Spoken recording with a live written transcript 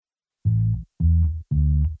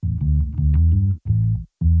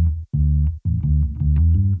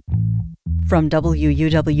From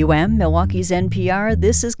WUWM, Milwaukee's NPR,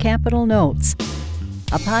 this is Capitol Notes,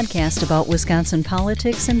 a podcast about Wisconsin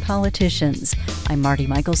politics and politicians. I'm Marty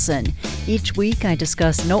Michelson. Each week I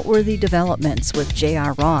discuss noteworthy developments with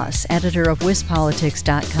J.R. Ross, editor of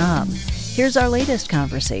WisPolitics.com. Here's our latest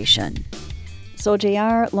conversation. So,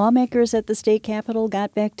 J.R., lawmakers at the state capitol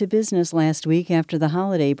got back to business last week after the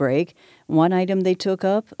holiday break. One item they took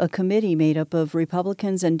up, a committee made up of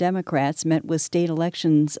Republicans and Democrats met with state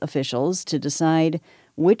elections officials to decide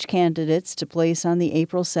which candidates to place on the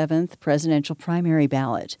April 7th presidential primary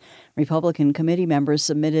ballot. Republican committee members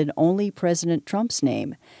submitted only President Trump's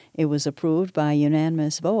name. It was approved by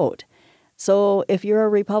unanimous vote. So, if you're a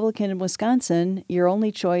Republican in Wisconsin, your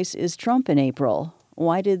only choice is Trump in April.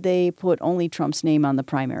 Why did they put only Trump's name on the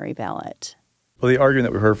primary ballot? Well, the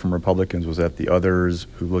argument that we heard from Republicans was that the others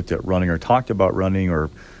who looked at running or talked about running or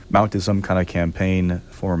mounted some kind of campaign,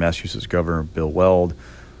 former Massachusetts Governor Bill Weld,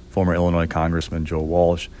 former Illinois Congressman Joe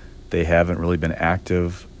Walsh, they haven't really been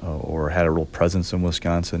active or had a real presence in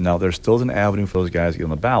Wisconsin. Now, there still is an avenue for those guys to get on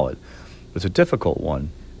the ballot, but it's a difficult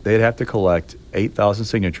one. They'd have to collect 8,000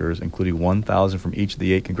 signatures, including 1,000 from each of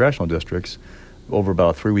the 8 congressional districts, over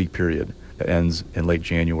about a 3-week period that ends in late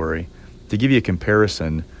January. To give you a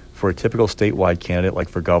comparison, for a typical statewide candidate, like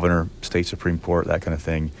for governor, state Supreme Court, that kind of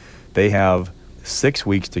thing, they have 6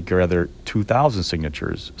 weeks to gather 2,000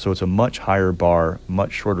 signatures. So it's a much higher bar,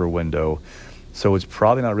 much shorter window. So it's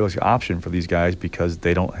probably not a realistic option for these guys because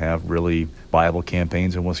they don't have really viable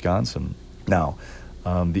campaigns in Wisconsin. Now,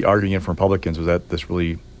 the argument from Republicans was that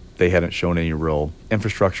they hadn't shown any real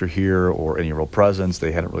infrastructure here or any real presence.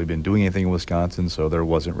 They hadn't really been doing anything in Wisconsin, so there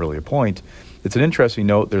wasn't really a point. It's an interesting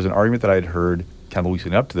note. There's an argument that I had heard kind of weeks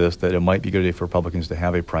leading up to this that it might be a good idea for Republicans to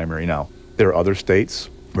have a primary. Now, there are other states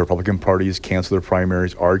where Republican parties cancel their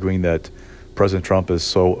primaries, arguing that President Trump is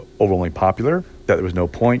so overwhelmingly popular that there was no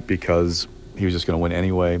point because he was just going to win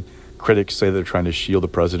anyway. Critics say they're trying to shield the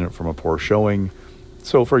president from a poor showing.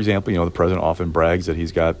 So, for example, the president often brags that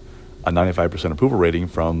he's got a 95% approval rating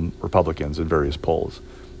from Republicans in various polls.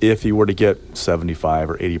 If he were to get 75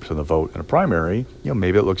 or 80% of the vote in a primary,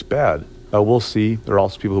 maybe it looks bad. We'll see. There are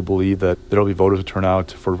also people who believe that there will be voters who turn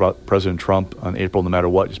out for President Trump on April no matter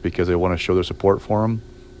what, just because they want to show their support for him,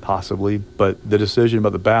 possibly. But the decision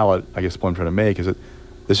about the ballot, I guess the point I'm trying to make is that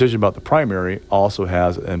the decision about the primary also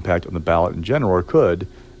has an impact on the ballot in general, or could,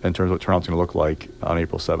 in terms of what turnout's going to look like on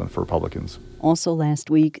April 7th for Republicans. Also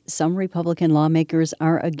last week, some Republican lawmakers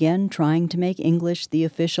are again trying to make English the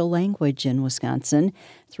official language in Wisconsin.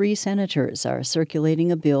 3 senators are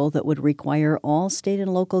circulating a bill that would require all state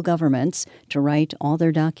and local governments to write all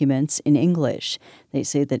their documents in English. They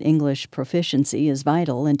say that English proficiency is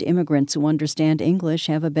vital, and immigrants who understand English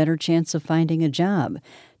have a better chance of finding a job.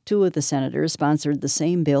 2 of the senators sponsored the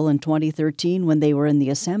same bill in 2013 when they were in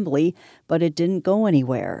the Assembly, but it didn't go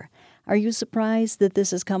anywhere. Are you surprised that this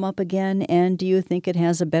has come up again, and do you think it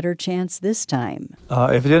has a better chance this time?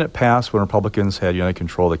 If it didn't pass when Republicans had united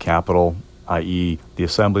control of the Capitol, i.e. the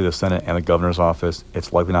Assembly, the Senate, and the governor's office,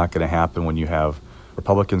 it's likely not going to happen when you have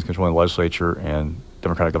Republicans controlling the legislature and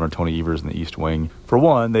Democratic Governor Tony Evers in the East Wing. For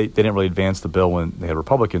one, they didn't really advance the bill when they had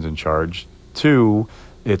Republicans in charge. 2,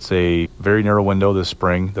 it's a very narrow window this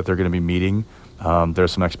spring that they're going to be meeting.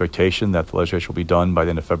 There's some expectation that the legislature will be done by the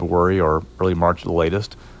end of February or early March at the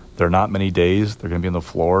latest. There are not many days. They're going to be on the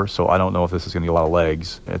floor, so I don't know if this is going to get a lot of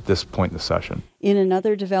legs at this point in the session. In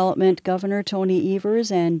another development, Governor Tony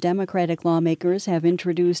Evers and Democratic lawmakers have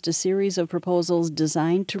introduced a series of proposals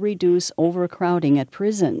designed to reduce overcrowding at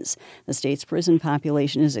prisons. The state's prison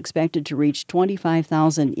population is expected to reach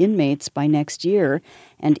 25,000 inmates by next year,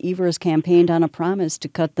 and Evers campaigned on a promise to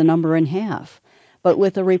cut the number in half. But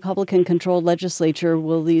with a Republican-controlled legislature,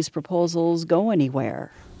 will these proposals go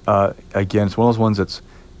anywhere? Again, it's one of those ones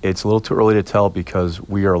it's a little too early to tell because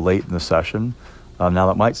we are late in the session. Now,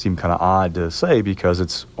 that might seem kind of odd to say because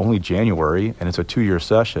it's only January and it's a 2-year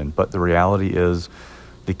session, but the reality is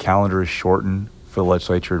the calendar is shortened for the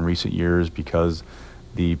legislature in recent years because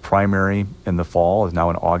the primary in the fall is now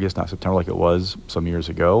in August, not September like it was some years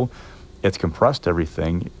ago. It's compressed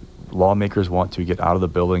everything. Lawmakers want to get out of the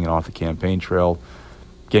building and off the campaign trail,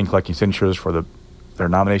 collecting signatures for their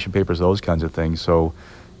nomination papers, those kinds of things. So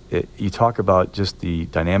you talk about just the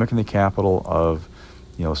dynamic in the Capitol of,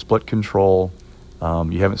 split control.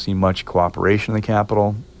 You haven't seen much cooperation in the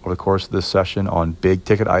Capitol over the course of this session on big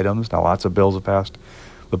ticket items. Now, lots of bills have passed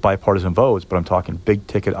with bipartisan votes, but I'm talking big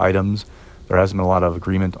ticket items. There hasn't been a lot of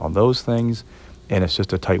agreement on those things, and it's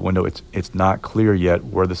just a tight window. It's not clear yet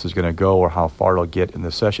where this is going to go or how far it'll get in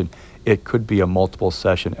this session. It could be a multiple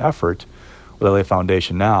session effort where they lay a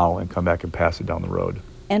foundation now and come back and pass it down the road.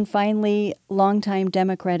 And finally, longtime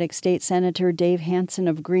Democratic State Senator Dave Hansen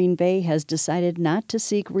of Green Bay has decided not to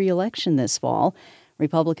seek re-election this fall.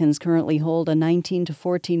 Republicans currently hold a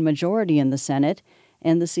 19-14 majority in the Senate,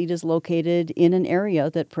 and the seat is located in an area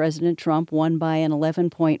that President Trump won by an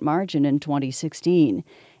 11-point margin in 2016.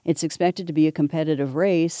 It's expected to be a competitive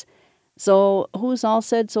race. So who's all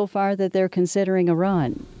said so far that they're considering a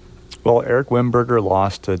run? Well, Eric Wimberger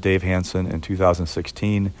lost to Dave Hansen in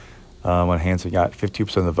 2016 when Hansen got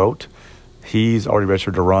 52% of the vote. He's already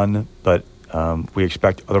registered to run, but we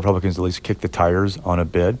expect other Republicans to at least kick the tires on a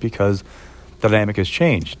bid because the dynamic has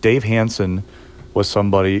changed. Dave Hansen was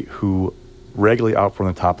somebody who regularly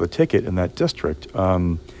outperformed the top of the ticket in that district.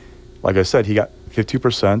 Like I said, he got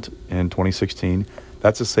 52% in 2016.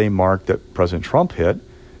 That's the same mark that President Trump hit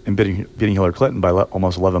in beating Hillary Clinton by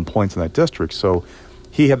almost 11 points in that district. So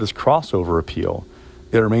he had this crossover appeal.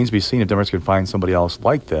 It remains to be seen if Democrats can find somebody else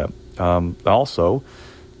like that. Also,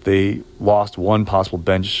 they lost one possible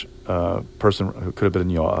bench person who could have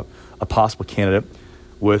been a possible candidate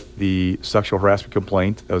with the sexual harassment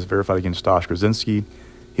complaint that was verified against Stosh Krasinski.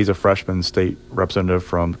 He's a freshman state representative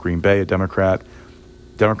from Green Bay, a Democrat.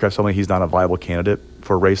 Democrats tell me he's not a viable candidate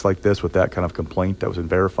for a race like this with that kind of complaint that was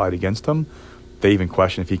verified against him. They even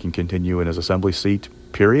question if he can continue in his assembly seat,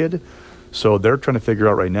 period. So they're trying to figure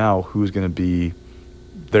out right now who's going to be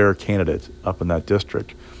their candidate up in that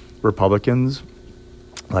district. Republicans,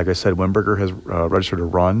 like I said, Wimberger has registered to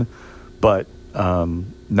run, but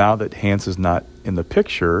now that Hansen's not in the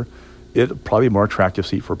picture, it'll probably be a more attractive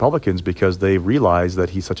seat for Republicans because they realize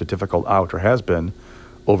that he's such a difficult out, or has been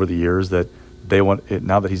over the years, that they want it,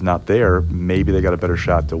 now that he's not there, maybe they got a better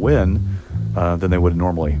shot to win than they would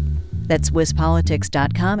normally. That's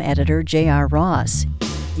WisPolitics.com editor J.R. Ross.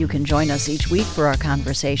 You can join us each week for our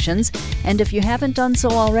conversations, and if you haven't done so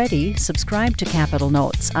already, subscribe to Capital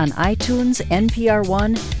Notes on iTunes, NPR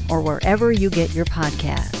One, or wherever you get your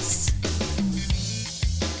podcasts.